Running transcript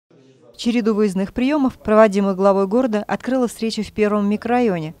Череду выездных приемов, проводимых главой города, открыла встреча в Первом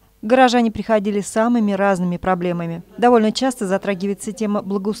микрорайоне. Горожане приходили с самыми разными проблемами. Довольно часто затрагивается тема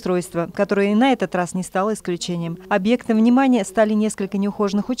благоустройства, которая и на этот раз не стала исключением. Объектом внимания стали несколько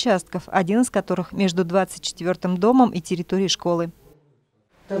неухоженных участков, один из которых между 24-м домом и территорией школы.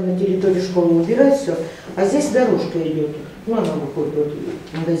 Там на территории школы убирают все, а здесь дорожка идет. Ну, она выходит вот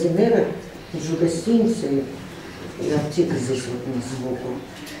магазин «Эра», уже гостиница и аптека здесь вот у нас сбоку.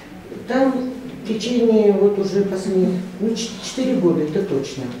 Там в течение вот уже последних 4 года, это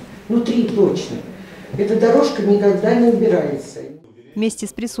точно, 3 точно. Эта дорожка никогда не убирается. Вместе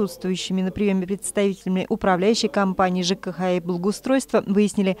с присутствующими на приеме представителями управляющей компании ЖКХ и благоустройства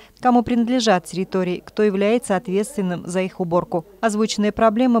выяснили, кому принадлежат территории, кто является ответственным за их уборку. Озвученная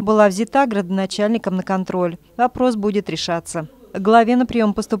проблема была взята градоначальником на контроль. Вопрос будет решаться. К главе на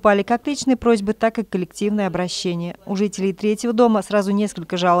прием поступали как личные просьбы, так и коллективные обращения. У жителей третьего дома сразу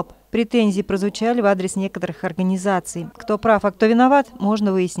несколько жалоб. Претензии прозвучали в адрес некоторых организаций. Кто прав, а кто виноват,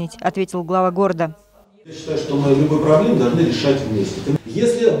 можно выяснить, ответил глава города. Я считаю, что мы любую проблему должны решать вместе.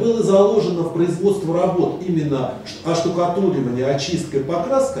 Если было заложено в производство работ именно оштукатуривание, очистка и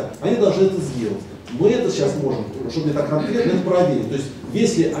покраска, они должны это сделать. Мы это сейчас можем, чтобы не так конкретно, это проверить. То есть,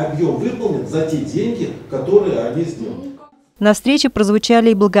 если объем выполнен за те деньги, которые они сделали. На встрече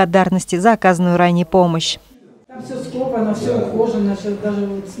прозвучали и благодарности за оказанную ранее помощь. Там все скопано, все ухожено, сейчас даже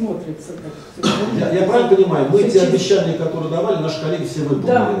вот смотрится. Я правильно понимаю, мы те обещания, которые давали, наши коллеги все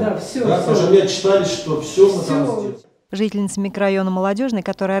выполнили? Да, все. Потому что мне отчитались, что все мы там сделали. Жительница микрорайона Молодежный,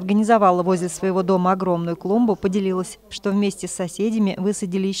 которая организовала возле своего дома огромную клумбу, поделилась, что вместе с соседями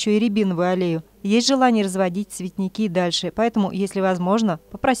высадили еще и рябиновую аллею. Есть желание разводить цветники и дальше, поэтому, если возможно,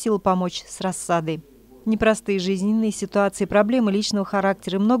 попросила помочь с рассадой. Непростые жизненные ситуации, проблемы личного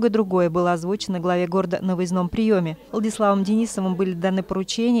характера и многое другое было озвучено главе города на выездном приеме. Владиславом Денисовым были даны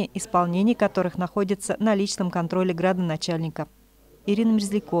поручения, исполнение которых находится на личном контроле градоначальника. Ирина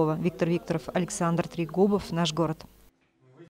Мерзлякова, Виктор Викторов, Александр Трегубов. Наш город.